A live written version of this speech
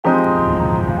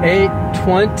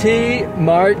8:20,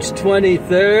 March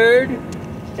 23rd,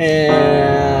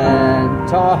 and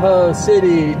Tahoe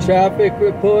City traffic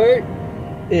report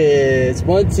is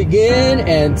once again,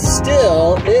 and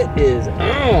still it is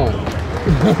on.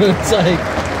 It's like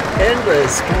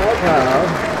endless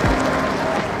cow.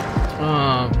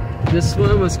 This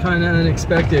one was kind of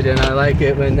unexpected, and I like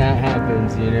it when that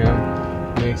happens, you know?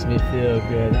 Makes me feel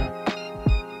good.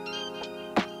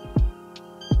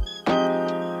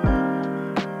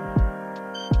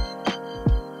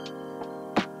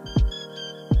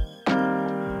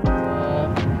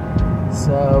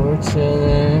 So we're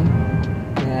chilling,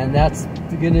 and that's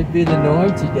gonna be the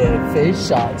norm today. Face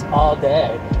shots all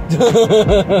day.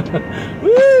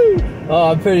 Woo!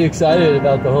 Oh, I'm pretty excited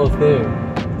about the whole thing.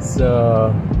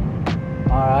 So,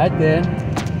 all right then,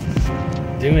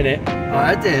 doing it. All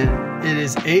right then, it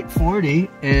is 8:40,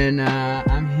 and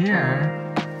I'm here.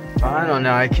 I don't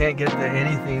know, I can't get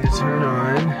anything to turn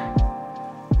on.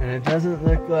 And it doesn't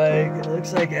look like, it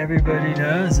looks like everybody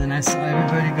does, and I saw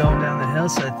everybody going down the hill,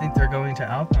 so I think they're going to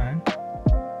Alpine.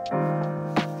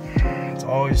 It's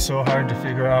always so hard to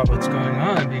figure out what's going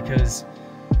on because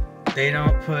they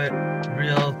don't put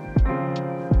real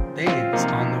things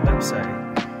on the website,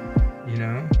 you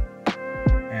know?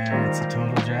 And it's a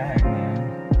total drag, man.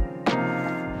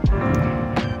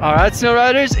 All right, Snow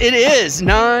Riders, it is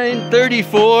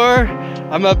 9:34.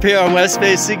 I'm up here on West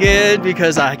Face again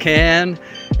because I can.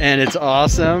 And it's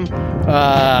awesome.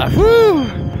 Woo!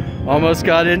 Almost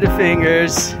got into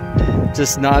fingers.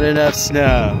 Just not enough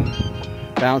snow.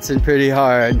 Bouncing pretty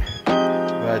hard.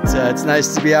 But it's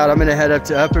nice to be out. I'm gonna head up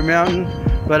to Upper Mountain.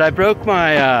 But I broke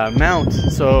my mount,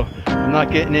 so I'm not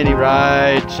getting any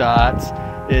ride shots.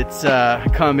 It's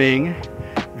coming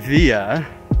via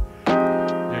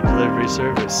their delivery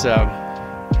service. So,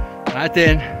 right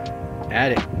then,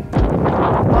 at it.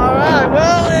 All right,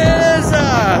 well, it is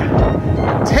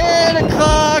 10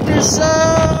 o'clock or so,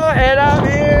 and I'm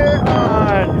here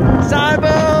on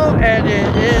Saibo, and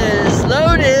it is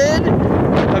loaded,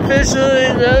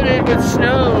 officially loaded with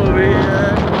snow over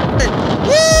here.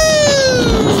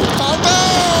 Woo! Bobo!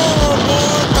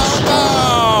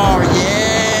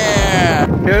 Yeah!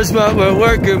 Here's what we're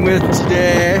working with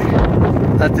today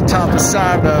at the top of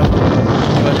Saibo,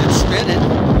 but it's spinning.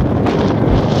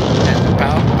 And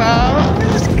bow bow.